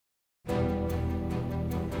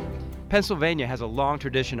Pennsylvania has a long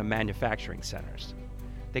tradition of manufacturing centers.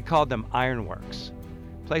 They called them ironworks,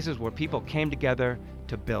 places where people came together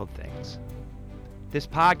to build things. This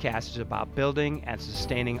podcast is about building and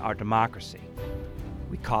sustaining our democracy.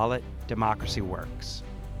 We call it Democracy Works.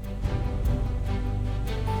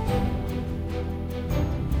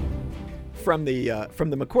 From the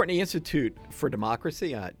McCourtney Institute for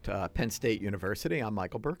Democracy at Penn State University, I'm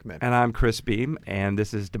Michael Berkman. And I'm Chris Beam, and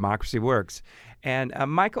this is Democracy Works. And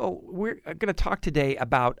Michael, we're going to talk today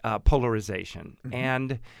about polarization. Mm-hmm.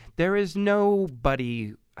 And there is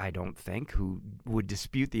nobody, I don't think, who would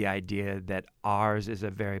dispute the idea that ours is a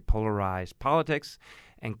very polarized politics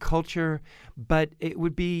and culture. But it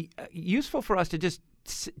would be useful for us to just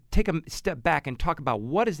take a step back and talk about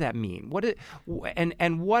what does that mean?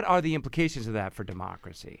 And what are the implications of that for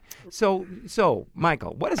democracy? So,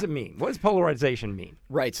 Michael, what does it mean? What does polarization mean?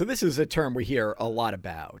 Right. So this is a term we hear a lot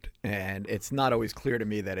about, and it's not always clear to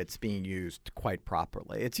me that it's being used quite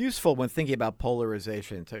properly. It's useful when thinking about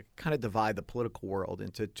polarization to kind of divide the political world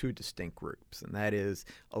into two distinct groups, and that is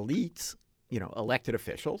elites, elected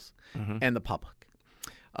officials, mm-hmm. and the public.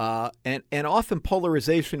 And often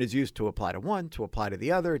polarization is used to apply to one, to apply to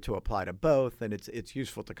the other, to apply to both, and it's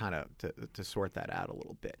useful to kind of to sort that out a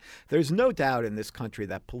little bit. There's no doubt in this country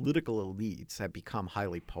that political elites have become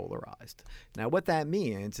highly polarized. Now, what that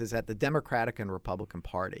means is that the Democratic and Republican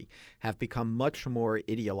Party have become much more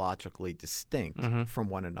ideologically distinct mm-hmm. from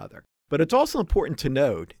one another. But it's also important to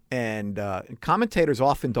note, and commentators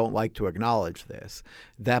often don't like to acknowledge this,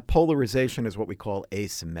 that polarization is what we call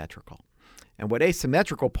asymmetrical. And what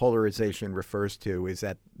asymmetrical polarization refers to is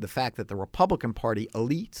that the fact that the Republican Party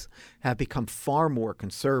elites have become far more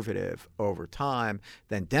conservative over time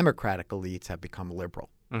than Democratic elites have become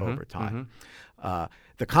liberal mm-hmm, over time. Mm-hmm.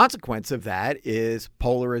 The consequence of that is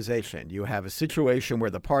polarization. You have a situation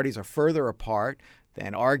where the parties are further apart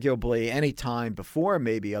than arguably any time before,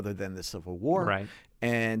 maybe other than the Civil War, right.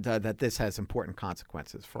 And that this has important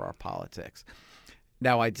consequences for our politics.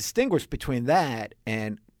 Now, I distinguish between that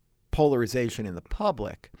and polarization in the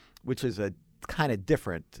public, which is a kind of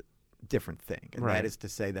different thing. And right. That is to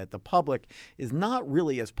say that the public is not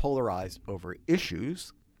really as polarized over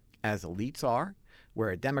issues as elites are,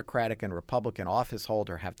 where a Democratic and Republican office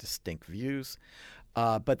holder have distinct views.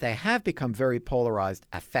 But they have become very polarized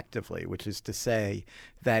affectively, which is to say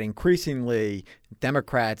that increasingly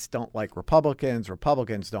Democrats don't like Republicans,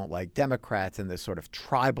 Republicans don't like Democrats, and this sort of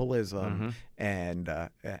tribalism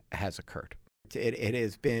mm-hmm. Has occurred. It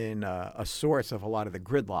has been a source of a lot of the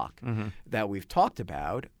gridlock mm-hmm. that we've talked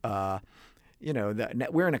about. We're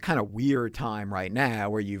in a kind of weird time right now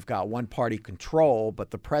where you've got one party control,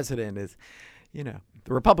 but the president is, the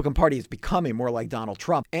Republican Party is becoming more like Donald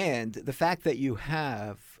Trump. And the fact that you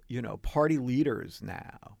have, party leaders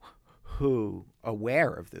now who,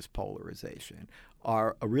 aware of this polarization,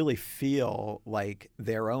 are really feel like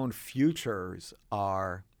their own futures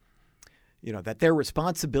are that their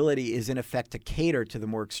responsibility is in effect to cater to the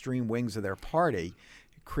more extreme wings of their party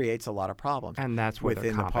creates a lot of problems. And that's where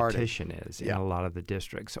the competition is in a lot of the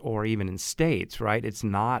districts or even in states, right? It's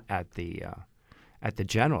not at the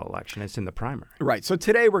general election. It's in the primary. Right. So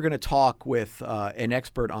today we're going to talk with an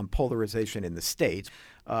expert on polarization in the states.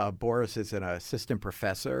 Boris is an assistant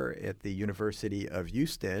professor at the University of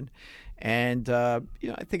Houston. And, I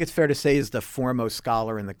think it's fair to say is the foremost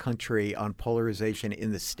scholar in the country on polarization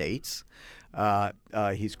in the states.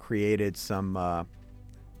 He's created some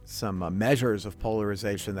measures of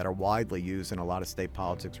polarization that are widely used in a lot of state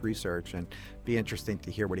politics research, and be interesting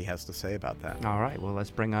to hear what he has to say about that. All right. Well,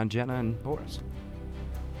 let's bring on Jenna and Boris.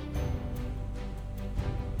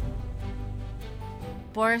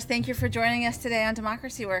 Boris, thank you for joining us today on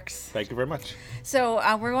Democracy Works. Thank you very much. So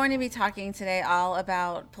we're going to be talking today all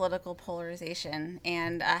about political polarization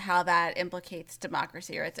and how that implicates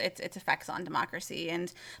democracy or its effects on democracy.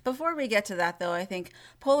 And before we get to that, though, I think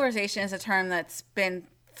polarization is a term that's been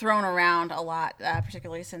thrown around a lot,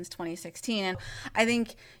 particularly since 2016. And I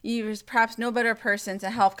think there's perhaps no better person to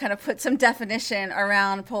help kind of put some definition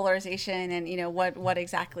around polarization and, what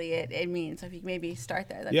exactly it means. So if you could maybe start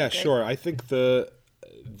there. Yeah, sure. I think the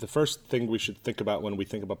first thing we should think about when we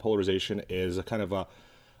think about polarization is a kind of a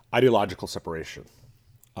ideological separation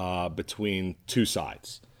between two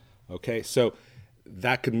sides. Okay, so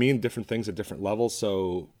that could mean different things at different levels.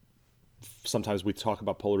 So sometimes we talk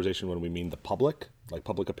about polarization when we mean the public, like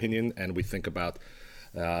public opinion, and we think about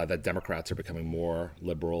that Democrats are becoming more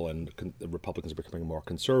liberal and Republicans are becoming more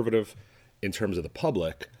conservative in terms of the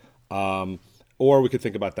public. Or we could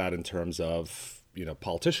think about that in terms of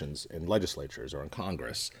politicians in legislatures or in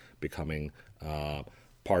Congress becoming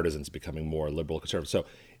partisans, becoming more liberal, conservative. So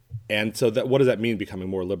And so that, what does that mean, becoming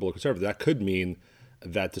more liberal or conservative? That could mean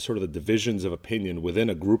that the sort of the divisions of opinion within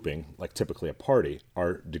a grouping, like typically a party,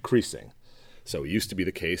 are decreasing. So it used to be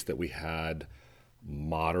the case that we had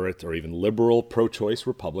moderate or even liberal pro-choice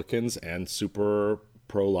Republicans and super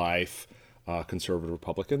pro-life conservative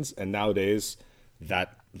Republicans. And nowadays,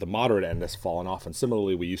 that the moderate end has fallen off. And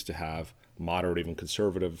similarly, we used to have moderate, even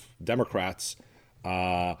conservative Democrats,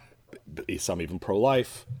 some even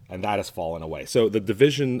pro-life, and that has fallen away. So the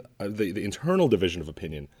division, the internal division of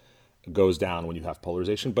opinion goes down when you have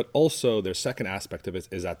polarization, but also their second aspect of it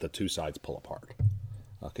is that the two sides pull apart.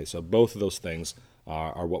 Okay, so both of those things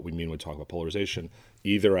are what we mean when we talk about polarization,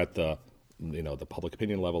 either at the the public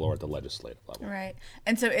opinion level or at the legislative level. Right.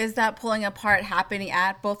 And so is that pulling apart happening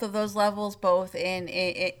at both of those levels, both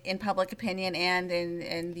in public opinion and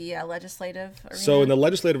in the legislative arena? So in the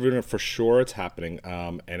legislative arena, for sure, it's happening,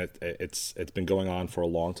 and it's been going on for a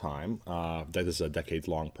long time. That is a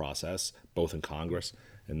decades-long process, both in Congress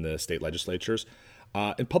and the state legislatures.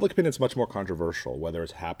 In public opinion, it's much more controversial whether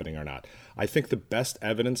it's happening or not. I think the best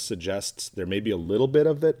evidence suggests there may be a little bit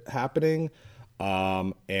of it happening.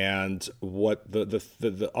 And what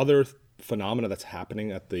the other phenomena that's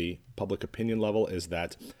happening at the public opinion level is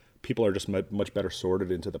that people are just much better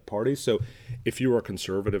sorted into the parties. So if you were a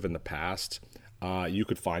conservative in the past, you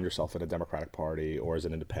could find yourself in a Democratic Party or as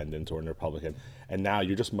an independent or a Republican, and now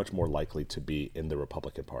you're just much more likely to be in the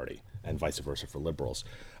Republican Party, and vice versa for liberals.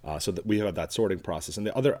 So that we have that sorting process. And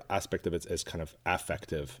the other aspect of it is kind of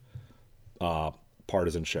affective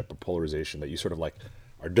partisanship or polarization, that you sort of like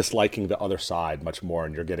are disliking the other side much more,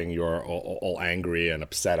 and you're getting all angry and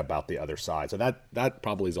upset about the other side. So that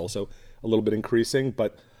probably is also a little bit increasing,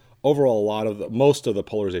 but overall, most of the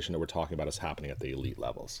polarization that we're talking about is happening at the elite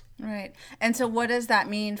levels. Right. And so what does that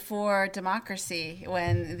mean for democracy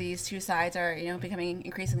when these two sides are, becoming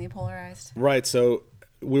increasingly polarized? Right. So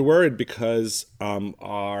we're worried because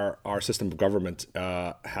our system of government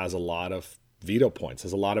has a lot of veto points.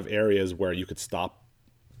 There's a lot of areas where you could stop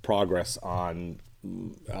progress on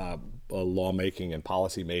lawmaking and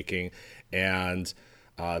policy making, and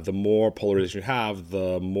the more polarization you have,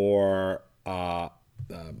 the more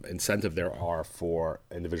incentive there are for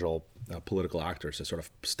individual political actors to sort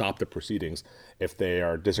of stop the proceedings if they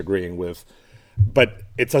are disagreeing with. But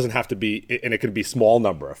it doesn't have to be, and it can be small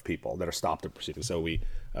number of people that are stopped the proceedings. So we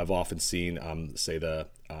have often seen, say, the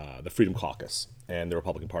Freedom Caucus and the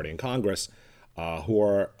Republican Party in Congress, who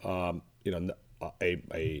are a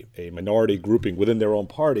minority grouping within their own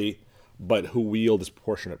party, but who wield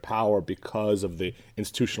disproportionate power because of the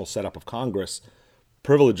institutional setup of Congress,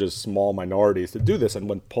 privileges small minorities to do this. And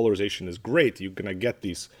when polarization is great, you're going to get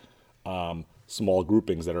these small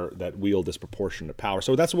groupings that wield disproportionate power.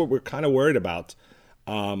 So that's what we're kind of worried about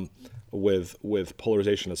with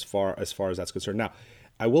polarization as far as that's concerned. Now,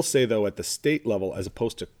 I will say, though, at the state level, as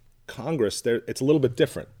opposed to Congress, it's a little bit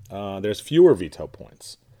different. There's fewer veto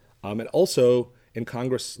points. And also in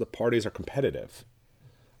Congress, the parties are competitive.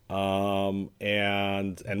 And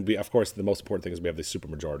we, of course, the most important thing is we have these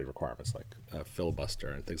supermajority requirements like filibuster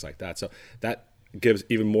and things like that. So that gives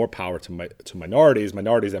even more power to minorities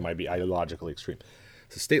that might be ideologically extreme.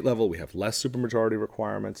 So state level, we have less supermajority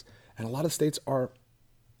requirements, and a lot of states are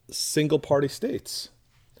single party states.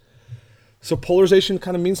 So polarization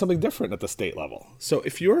kind of means something different at the state level. So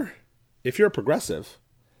if you're a progressive,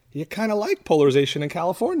 you kind of like polarization in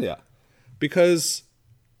California because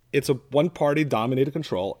it's a one-party dominated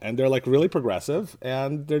control, and they're like really progressive,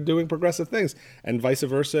 and they're doing progressive things. And vice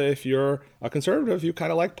versa, if you're a conservative, you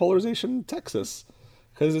kind of like polarization in Texas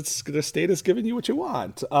because the state is giving you what you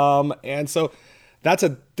want. And so that's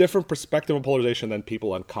a different perspective of polarization than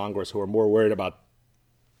people in Congress who are more worried about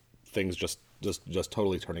things just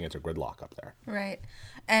totally turning into gridlock up there. Right.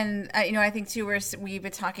 And, I think, too, we've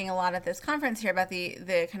been talking a lot at this conference here about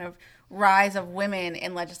the kind of rise of women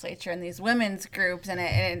in legislature and these women's groups. And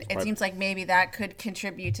it Right. seems like maybe that could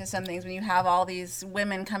contribute to some things when you have all these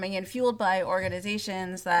women coming in fueled by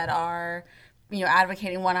organizations that are,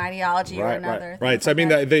 advocating one ideology or another. Right. So, I mean,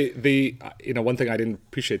 the one thing I didn't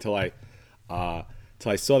appreciate till I saw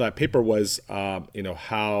that paper was,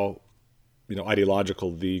 how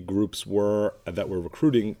ideological the groups were that were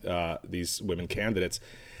recruiting these women candidates,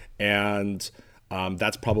 and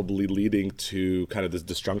that's probably leading to kind of this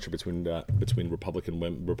disjuncture between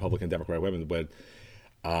Republican Democratic women, but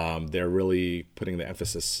they're really putting the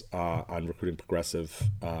emphasis on recruiting progressive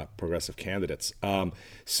candidates.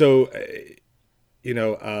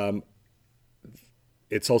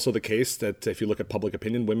 It's also the case that if you look at public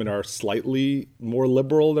opinion, women are slightly more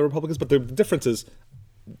liberal than Republicans, but the difference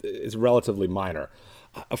is relatively minor.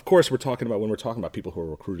 Of course, when we're talking about people who are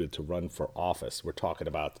recruited to run for office, we're talking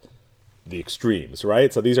about the extremes,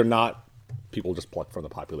 right? So these are not people just plucked from the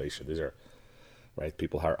population. These are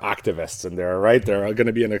people who are activists, and they're going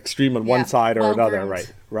to be an extreme on one side or another,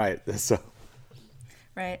 right. So.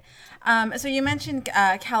 Right. So you mentioned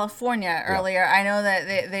California earlier. Yeah. I know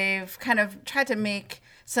that they've kind of tried to make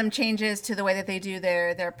some changes to the way that they do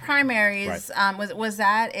their primaries. Right. Was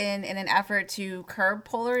that in an effort to curb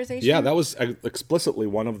polarization? Yeah, that was explicitly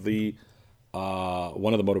one of the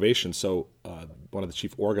motivations. So one of the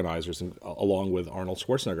chief organizers, along with Arnold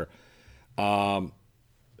Schwarzenegger,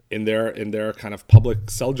 in their kind of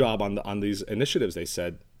public sell job on these initiatives, they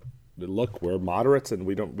said, "Look, we're moderates, and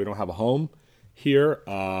we don't have a home here."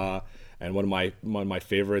 And one of my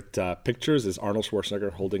favorite pictures is Arnold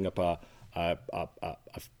Schwarzenegger holding up a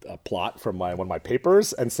plot from one of my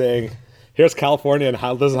papers and saying, "Here's California,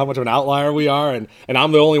 and this is how much of an outlier we are, and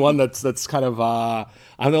I'm the only one that's kind of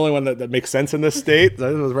I'm the only one that makes sense in this state."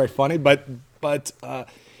 That was very funny, but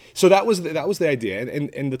so that was the idea. And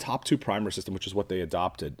in the top two primary system, which is what they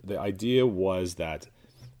adopted, the idea was that,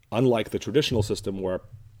 unlike the traditional system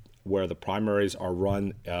where the primaries are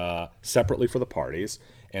run separately for the parties,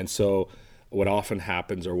 and so what often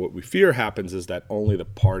happens, or what we fear happens, is that only the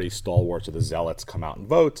party stalwarts or the zealots come out and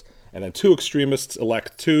vote, and then two extremists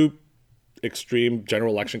elect two extreme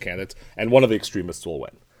general election candidates, and one of the extremists will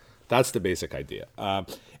win. That's the basic idea.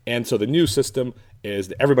 And so the new system is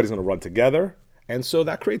that everybody's going to run together, and so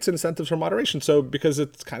that creates incentives for moderation. So because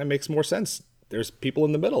it kind of makes more sense, there's people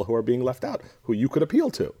in the middle who are being left out, who you could appeal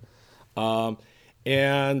to.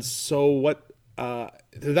 And so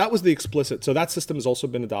that was the explicit. So that system has also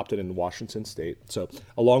been adopted in Washington State. So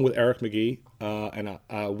along with Eric McGee,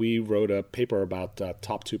 we wrote a paper about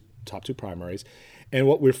top two primaries, and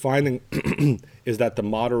what we're finding is that the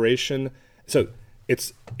moderation. So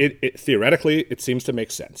it theoretically it seems to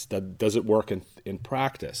make sense. Does it work in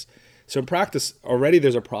practice? So in practice, already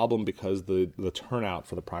there's a problem because the turnout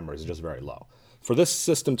for the primaries is just very low. For this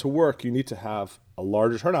system to work, you need to have a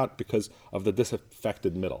larger turnout because of the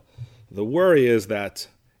disaffected middle. The worry is that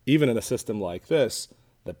even in a system like this,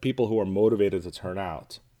 that people who are motivated to turn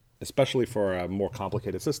out, especially for a more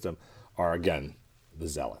complicated system, are, again, the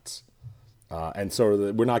zealots. And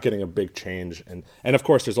so we're not getting a big change. And of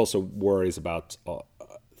course, there's also worries about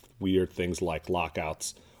weird things like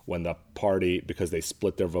lockouts, when the party, because they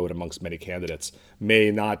split their vote amongst many candidates, may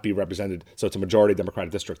not be represented. So it's a majority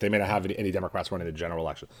Democratic district. They may not have any Democrats running the general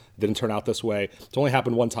election. It didn't turn out this way. It's only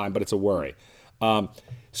happened one time, but it's a worry.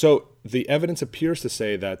 So the evidence appears to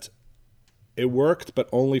say that it worked, but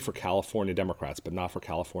only for California Democrats, but not for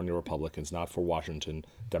California Republicans, not for Washington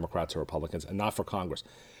Democrats or Republicans, and not for Congress.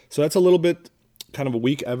 So that's a little bit kind of a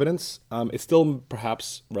weak evidence. It's still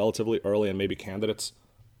perhaps relatively early, and maybe candidates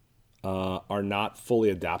are not fully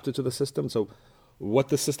adapted to the system. So what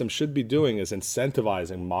the system should be doing is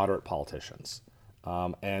incentivizing moderate politicians.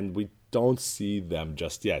 And we don't see them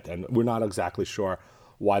just yet. And we're not exactly sure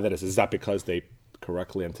why that is. Is that because they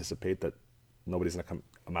correctly anticipate that nobody's going to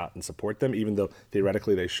come out and support them, even though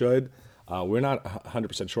theoretically they should? We're not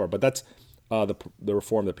 100% sure. But that's the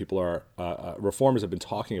reform that reformers have been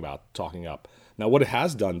talking up. Now, what it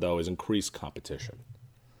has done, though, is increase competition.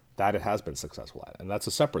 That it has been successful at, and that's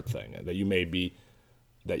a separate thing that you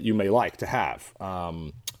may like to have.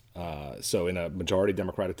 So in a majority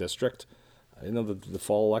Democratic district, the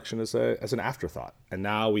fall election is as an afterthought, and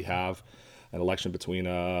now we have an election between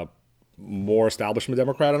a more establishment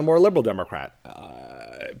Democrat and a more liberal Democrat.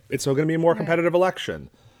 It's going to be a more competitive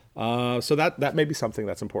election. So that may be something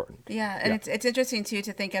that's important. Yeah, and it's interesting too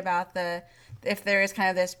to think about if there is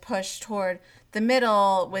kind of this push toward the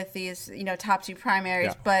middle with these top two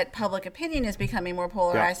primaries, but public opinion is becoming more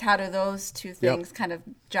polarized. How do those two things kind of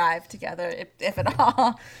jive together, if at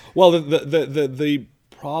all? Well, the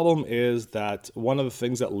problem is that one of the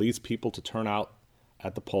things that leads people to turn out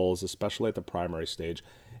at the polls, especially at the primary stage,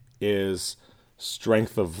 is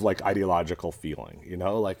strength of ideological feeling.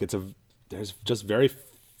 There's just very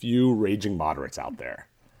few raging moderates out there,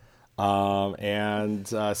 so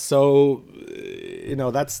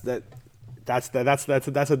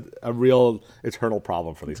that's a real eternal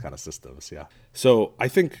problem for these kind of systems. Yeah. So I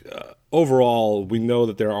think overall we know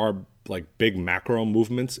that there are big macro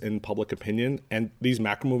movements in public opinion, and these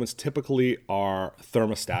macro movements typically are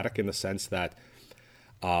thermostatic in the sense that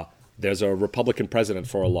there's a Republican president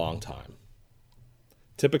for a long time,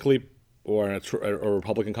 typically, or a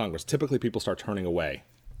Republican Congress. Typically, people start turning away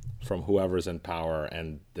from whoever's in power,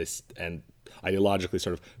 and ideologically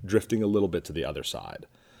sort of drifting a little bit to the other side.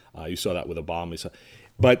 You saw that with Obama.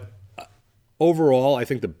 But overall, I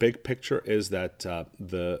think the big picture is that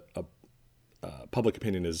public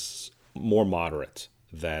opinion is more moderate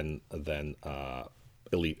than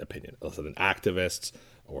elite opinion, also than activists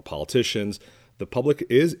or politicians. The public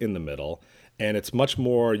is in the middle, and it's much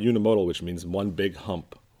more unimodal, which means one big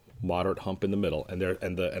hump, moderate hump in the middle, and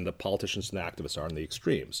the politicians and the activists are in the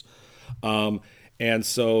extremes. And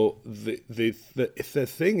so the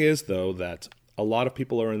thing is, though, that a lot of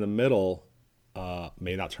people are in the middle,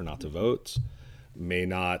 may not turn out to vote, may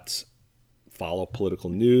not follow political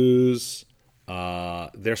news.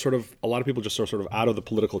 They're sort of, a lot of people just are sort of out of the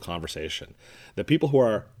political conversation. The people who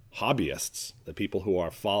are hobbyists, the people who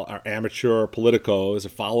are amateur politicos,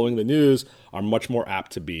 following the news, are much more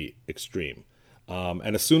apt to be extreme.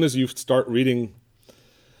 And as soon as you start reading,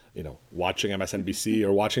 watching MSNBC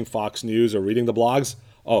or watching Fox News or reading the blogs,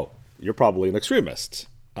 you're probably an extremist.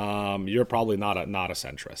 You're probably not a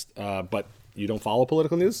centrist. But you don't follow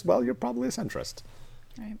political news, well, you're probably a centrist.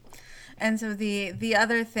 Right. And so the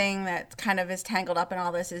other thing that kind of is tangled up in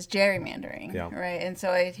all this is gerrymandering, right? And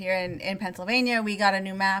so here in Pennsylvania, we got a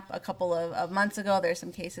new map a couple of months ago. There's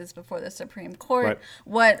some cases before the Supreme Court.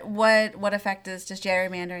 Right. What effect does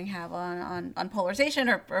gerrymandering have on polarization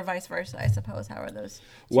or vice versa, I suppose? How are those?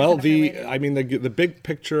 Well, the big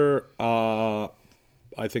picture,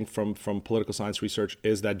 I think from political science research,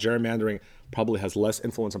 is that gerrymandering probably has less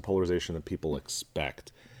influence on polarization than people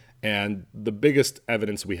expect. And the biggest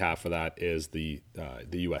evidence we have for that is the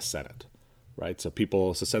U.S. Senate, right? So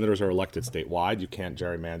senators are elected statewide. You can't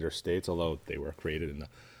gerrymander states, although they were created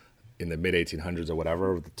in the mid 1800s or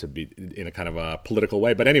whatever to be in a kind of a political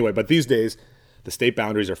way. But anyway, these days the state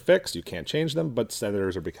boundaries are fixed. You can't change them. But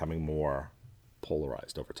senators are becoming more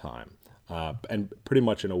polarized over time, and pretty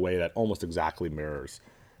much in a way that almost exactly mirrors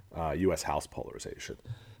U.S. House polarization.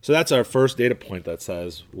 So that's our first data point that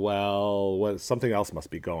says, something else must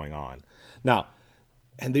be going on. Now,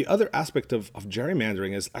 and the other aspect of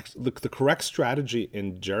gerrymandering is actually the correct strategy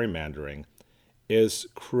in gerrymandering is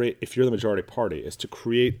if you're the majority party, is to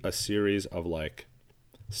create a series of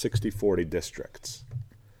 60-40 districts.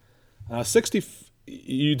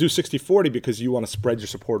 You do 60-40 because you want to spread your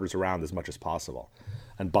supporters around as much as possible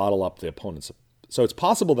and bottle up the opponents. So it's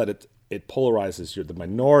possible that it polarizes the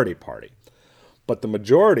minority party. But the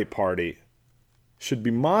majority party should be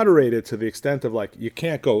moderated to the extent of you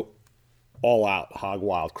can't go all out, hog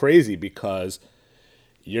wild, crazy, because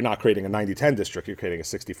you're not creating a 90-10 district, you're creating a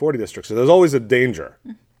 60-40 district. So there's always a danger.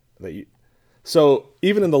 So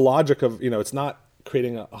even in the logic of, it's not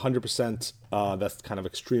creating a 100% that's kind of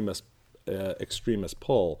extremist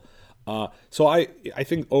pull. So I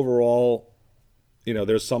think overall,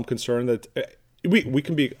 there's some concern that we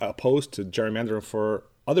can be opposed to gerrymandering for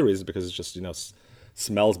other reasons, because it's just,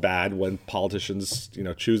 smells bad when politicians,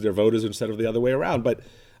 choose their voters instead of the other way around. But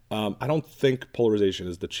I don't think polarization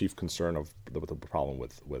is the chief concern of the problem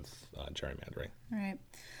with gerrymandering. Right.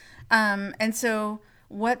 And so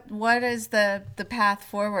what is the path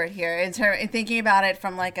forward here in thinking about it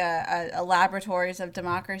from a laboratories of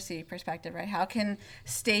democracy perspective, right? How can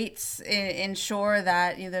states ensure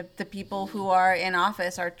that the people who are in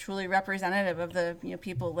office are truly representative of the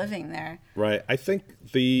people living there? Right. I think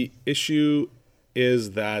the issue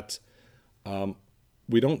is that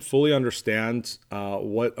we don't fully understand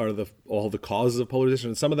what are all the causes of polarization.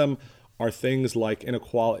 And some of them are things like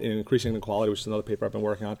increasing inequality, which is another paper I've been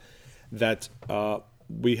working on, that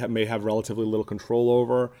may have relatively little control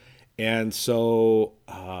over. And so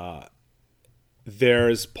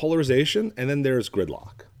there's polarization and then there's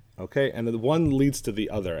gridlock, okay? And the one leads to the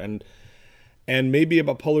other. And maybe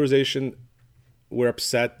about polarization, we're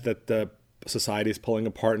upset that the society is pulling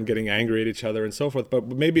apart and getting angry at each other and so forth. But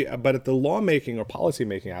at the lawmaking or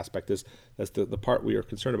policymaking aspect, that's the part we are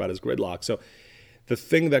concerned about is gridlock. So the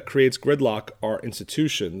thing that creates gridlock are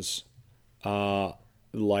institutions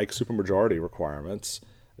like supermajority requirements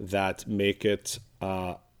that make it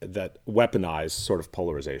that weaponize sort of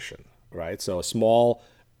polarization, right? So small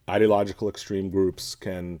ideological extreme groups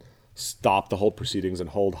can stop the whole proceedings and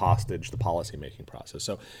hold hostage the policymaking process.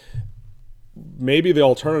 So maybe the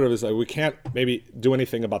alternative is that we can't maybe do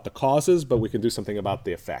anything about the causes, but we can do something about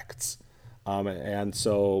the effects. And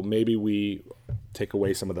so maybe we take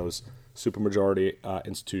away some of those supermajority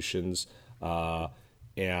institutions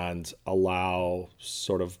and allow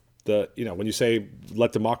sort of when you say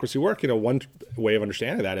let democracy work, one way of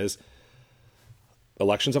understanding that is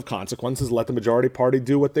elections have consequences. Let the majority party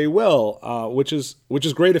do what they will, which is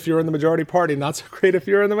great if you're in the majority party, not so great if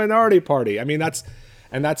you're in the minority party. I mean, that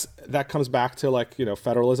comes back to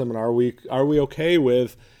federalism, and are we okay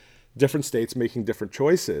with different states making different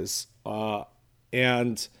choices?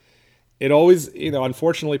 And it always,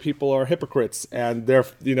 unfortunately, people are hypocrites, and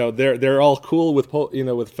they're all cool with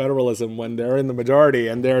with federalism when they're in the majority,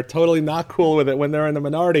 and they're totally not cool with it when they're in the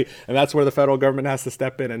minority, and that's where the federal government has to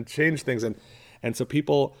step in and change things, and so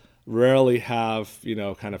people rarely have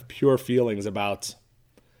kind of pure feelings about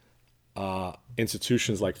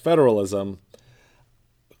institutions like federalism,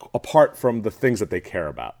 apart from the things that they care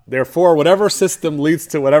about. Therefore, whatever system leads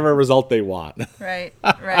to whatever result they want. Right.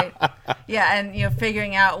 Yeah, and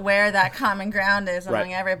figuring out where that common ground is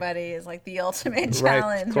among everybody is like the ultimate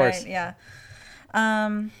challenge, right? Yeah.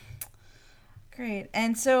 Great.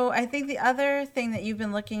 And so I think the other thing that you've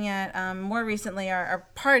been looking at more recently are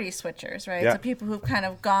party switchers, right? Yeah. So people who've kind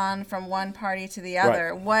of gone from one party to the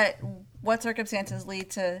other. Right. What circumstances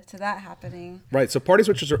lead to that happening? Right. So party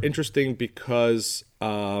switches are interesting because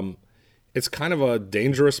it's kind of a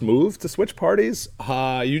dangerous move to switch parties.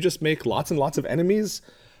 You just make lots and lots of enemies.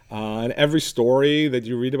 And every story that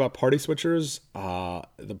you read about party switchers,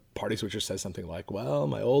 the party switcher says something like, well,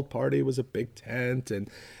 my old party was a big tent, and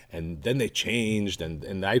then they changed,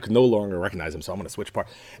 and I could no longer recognize them, so I'm going to switch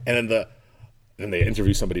party. And then they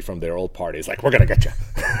interview somebody from their old party. It's like, we're going to get you.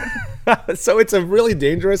 So it's a really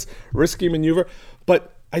dangerous, risky maneuver.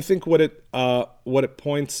 But I think what it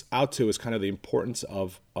points out to is kind of the importance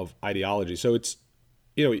of ideology. So it's,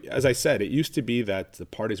 as I said, it used to be that the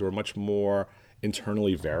parties were much more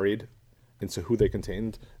internally varied into who they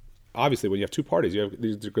contained. Obviously, when you have two parties,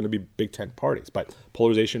 these are going to be big tent parties. But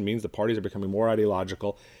polarization means the parties are becoming more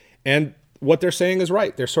ideological. And what they're saying is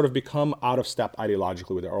right. They're sort of become out of step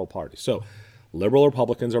ideologically with their old parties. So liberal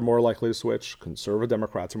Republicans are more likely to switch. Conservative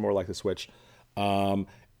Democrats are more likely to switch.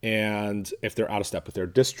 And if they're out of step with their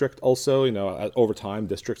district also, over time,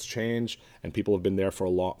 districts change, and people have been there for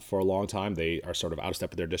a long time. They are sort of out of step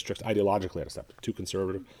with their districts, ideologically out of step. They're too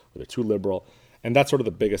conservative, or they're too liberal. And that's sort of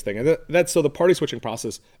the biggest thing. And so the party switching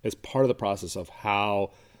process is part of the process of how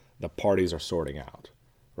the parties are sorting out,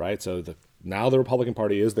 right? So now the Republican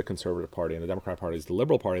Party is the conservative party, and the Democrat Party is the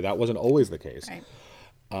liberal party. That wasn't always the case. Right.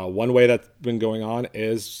 One way that's been going on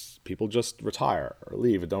is people just retire or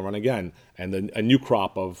leave and don't run again, and then a new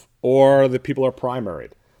crop or the people are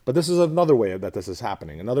primaried. But this is another way that this is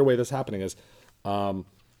happening. Another way that's happening is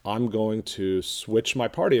I'm going to switch my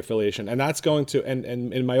party affiliation, and that's going to, and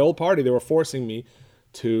in my old party, they were forcing me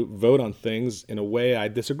to vote on things in a way I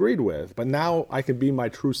disagreed with, but now I can be my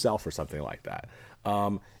true self or something like that.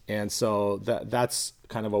 And so that's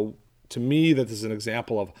kind of to me, that is an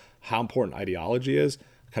example of how important ideology is,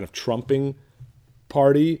 kind of trumping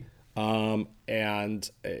party.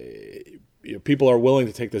 People are willing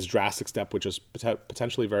to take this drastic step, which is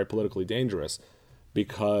potentially very politically dangerous,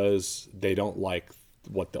 because they don't like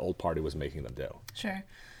what the old party was making them do. Sure.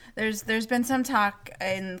 There's been some talk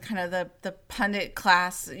in kind of the pundit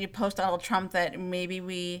class, post-Donald Trump, that maybe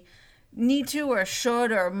we need to or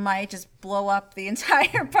should or might just blow up the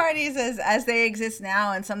entire parties as they exist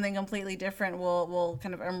now, and something completely different will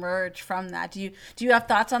kind of emerge from that. Do you have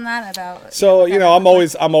thoughts on that about? So I'm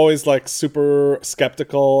always like super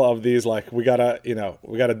skeptical of these, like we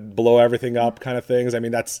gotta blow everything up kind of things. I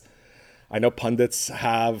mean, I know pundits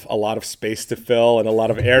have a lot of space to fill and a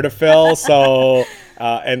lot of air to fill. So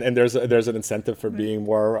and there's an incentive for being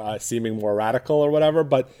more seeming more radical or whatever.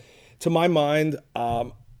 But to my mind,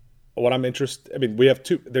 what I'm interested, I mean, we have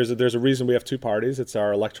two. There's a reason we have two parties. It's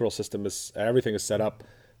our electoral system everything is set up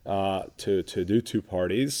to do two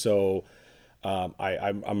parties. So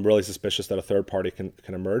I'm really suspicious that a third party can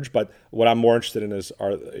emerge. But what I'm more interested in is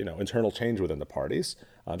our internal change within the parties.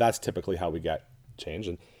 That's typically how we get change.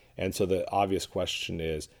 And so the obvious question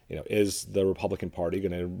is the Republican Party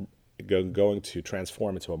going to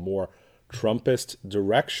transform into a more Trumpist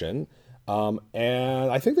direction?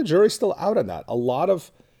 And I think the jury's still out on that. A lot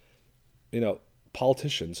of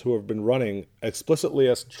politicians who have been running explicitly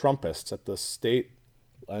as Trumpists at the state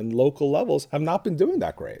and local levels have not been doing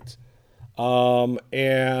that great.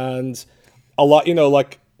 And a lot,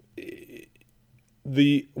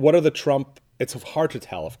 what are the Trump? It's hard to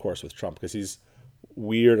tell, of course, with Trump because he's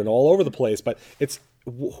weird and all over the place, but it's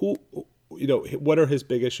what are his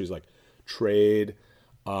big issues, like trade,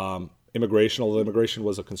 immigration, although immigration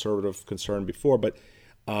was a conservative concern before, but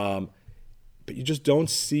you just don't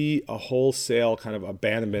see a wholesale kind of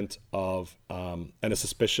abandonment of and a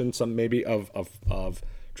suspicion, some maybe of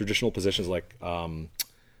traditional positions like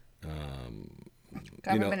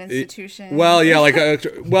government institutions. Well, yeah, like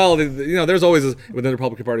there's always within the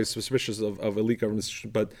Republican Party suspicious of elite government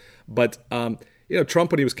institutions, but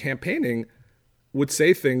Trump, when he was campaigning, would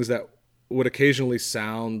say things that would occasionally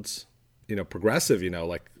sound progressive.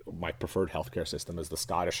 Like my preferred healthcare system is the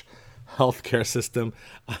Scottish healthcare system.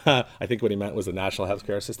 I think what he meant was the national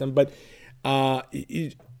healthcare system. But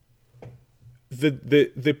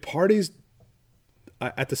the parties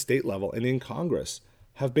at the state level and in Congress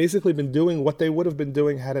have basically been doing what they would have been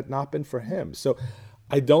doing had it not been for him. So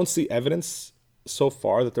I don't see evidence so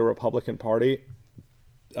far that the Republican Party,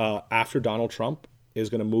 after Donald Trump, is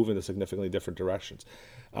going to move in significantly different directions.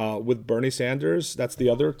 With Bernie Sanders, that's the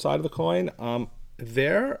other side of the coin.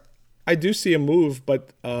 There, I do see a move,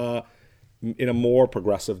 but in a more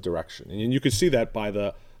progressive direction. And you could see that by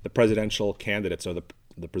the presidential candidates, or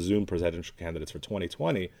the presumed presidential candidates for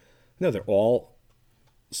 2020. They're all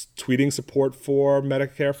tweeting support for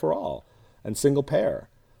Medicare for all and single payer.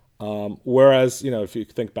 Whereas, if you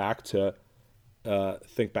think back to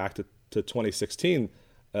 2016,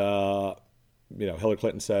 Hillary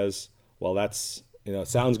Clinton says, well, that's, it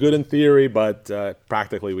sounds good in theory, but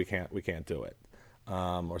practically we can't do it,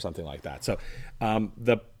 or something like that. So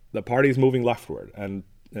the party's moving leftward, and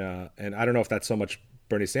I don't know if that's so much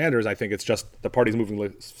Bernie Sanders. I think it's just the party's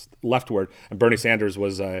moving leftward, and Bernie Sanders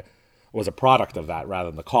was a product of that rather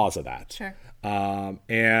than the cause of that. Sure.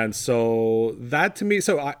 And so that to me,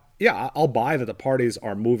 I'll buy that the parties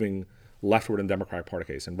are moving leftward in the Democratic Party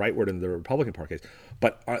case and rightward in the Republican Party case.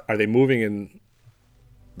 But are they moving in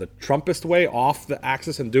the Trumpist way, off the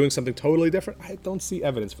axis, and doing something totally different? I don't see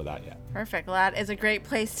evidence for that yet. Perfect. Well, that is a great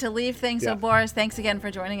place to leave things. Yeah. So, Boris, thanks again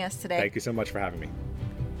for joining us today. Thank you so much for having me.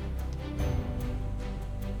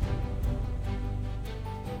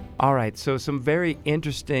 All right, so some very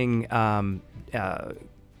interesting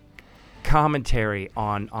commentary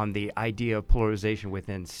on the idea of polarization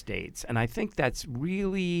within states. And I think that's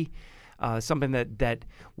really something that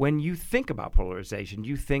when you think about polarization,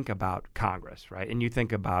 you think about Congress, right? And you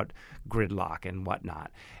think about gridlock and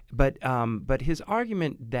whatnot. But his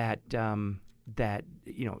argument that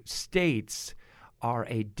states are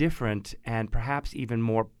a different and perhaps even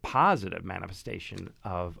more positive manifestation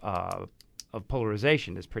of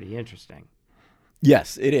polarization is pretty interesting.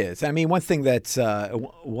 Yes, it is. I mean, one thing that's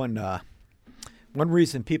one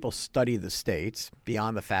reason people study the states,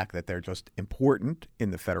 beyond the fact that they're just important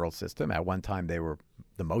in the federal system — at one time they were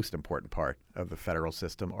the most important part of the federal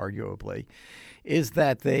system, arguably — is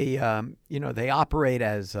that they operate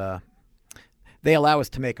as they allow us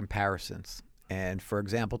to make comparisons. And, for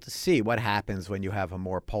example, to see what happens when you have a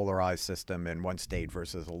more polarized system in one state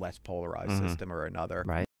versus a less polarized system or another.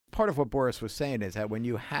 Right. Part of what Boris was saying is that when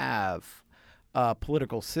you have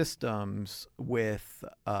political systems with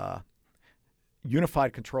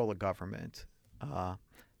unified control of government,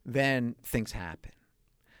 then things happen.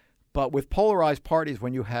 But with polarized parties,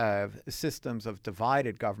 when you have systems of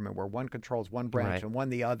divided government where one controls one branch and one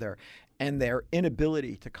the other, and their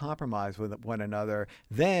inability to compromise with one another,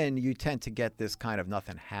 then you tend to get this kind of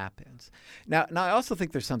nothing happens. Now I also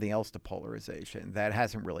think there's something else to polarization that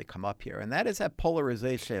hasn't really come up here, and that is that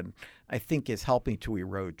polarization, I think, is helping to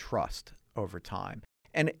erode trust over time.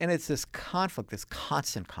 And it's this conflict, this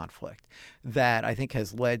constant conflict, that I think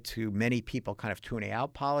has led to many people kind of tuning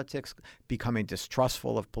out politics, becoming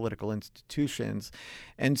distrustful of political institutions.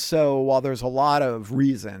 And so while there's a lot of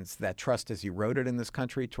reasons that trust has eroded in this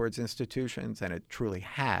country towards institutions, and it truly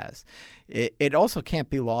has, it also can't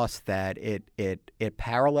be lost that it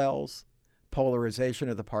parallels polarization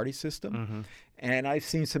of the party system. Mm-hmm. And I've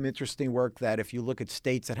seen some interesting work that if you look at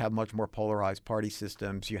states that have much more polarized party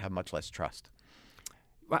systems, you have much less trust.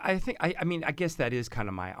 Well, I guess that is kind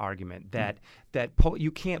of my argument, that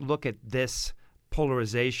you can't look at this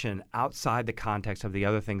polarization outside the context of the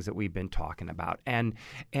other things that we've been talking about. And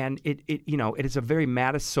it is a very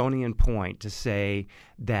Madisonian point to say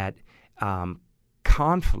that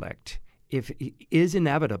conflict is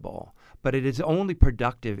inevitable, but it is only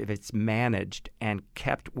productive if it's managed and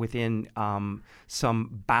kept within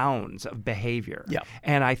some bounds of behavior. Yeah.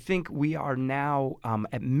 And I think we are now,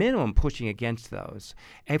 at minimum, pushing against those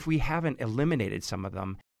if we haven't eliminated some of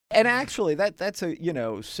them. And actually, that's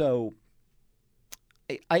so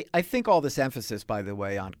I think all this emphasis, by the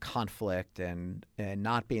way, on conflict and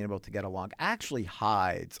not being able to get along actually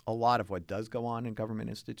hides a lot of what does go on in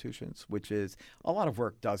government institutions, which is a lot of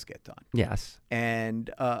work does get done. Yes.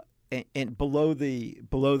 And below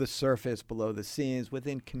the surface, below the scenes,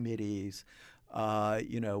 within committees,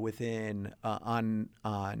 within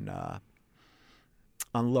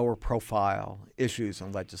on lower profile issues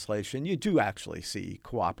and legislation, you do actually see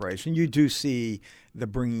cooperation. You do see the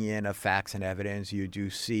bringing in of facts and evidence. You do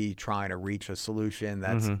see trying to reach a solution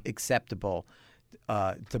that's acceptable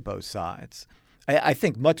to both sides. I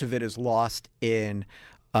think much of it is lost in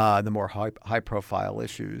the more high-profile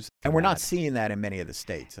issues, and we're not seeing that in many of the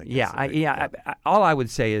states. All I would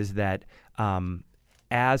say is that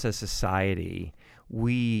as a society,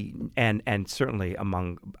 we and certainly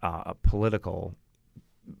among political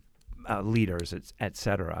leaders, et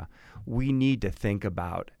cetera, we need to think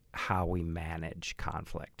about how we manage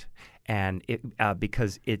conflict. And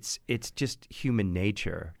because it's just human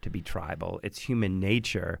nature to be tribal. It's human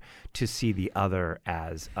nature to see the other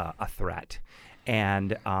as a threat.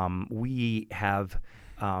 And we have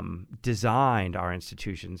designed our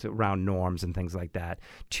institutions around norms and things like that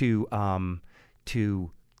to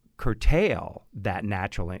curtail that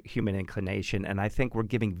natural human inclination, and I think we're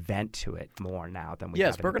giving vent to it more now than we have.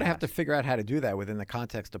 Yes, we're going to have to figure out how to do that within the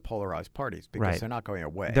context of polarized parties, because they're not going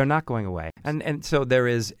away. They're not going away, and so there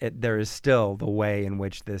is still the way in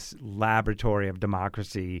which this laboratory of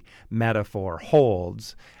democracy metaphor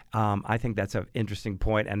holds. I think that's an interesting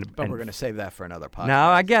point, but we're going to save that for another podcast. No,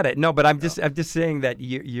 I get it. No, but I'm just saying that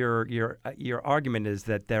your argument is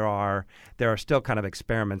that there are still kind of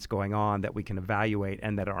experiments going on that we can evaluate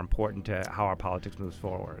and that are important to how our politics moves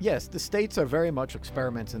forward. Yes, the states are very much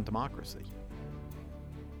experiments in democracy.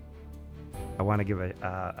 I want to give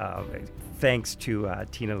a thanks to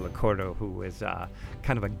Tina Lacordo, who is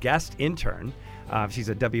kind of a guest intern. She's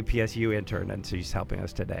a WPSU intern, and she's helping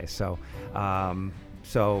us today.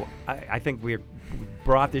 So I think we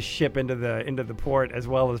brought this ship into the port as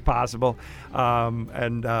well as possible,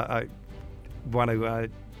 and I want to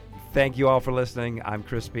thank you all for listening. I'm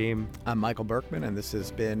Chris Beam. I'm Michael Berkman, and this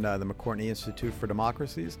has been the McCourtney Institute for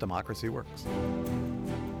Democracy's Democracy Works.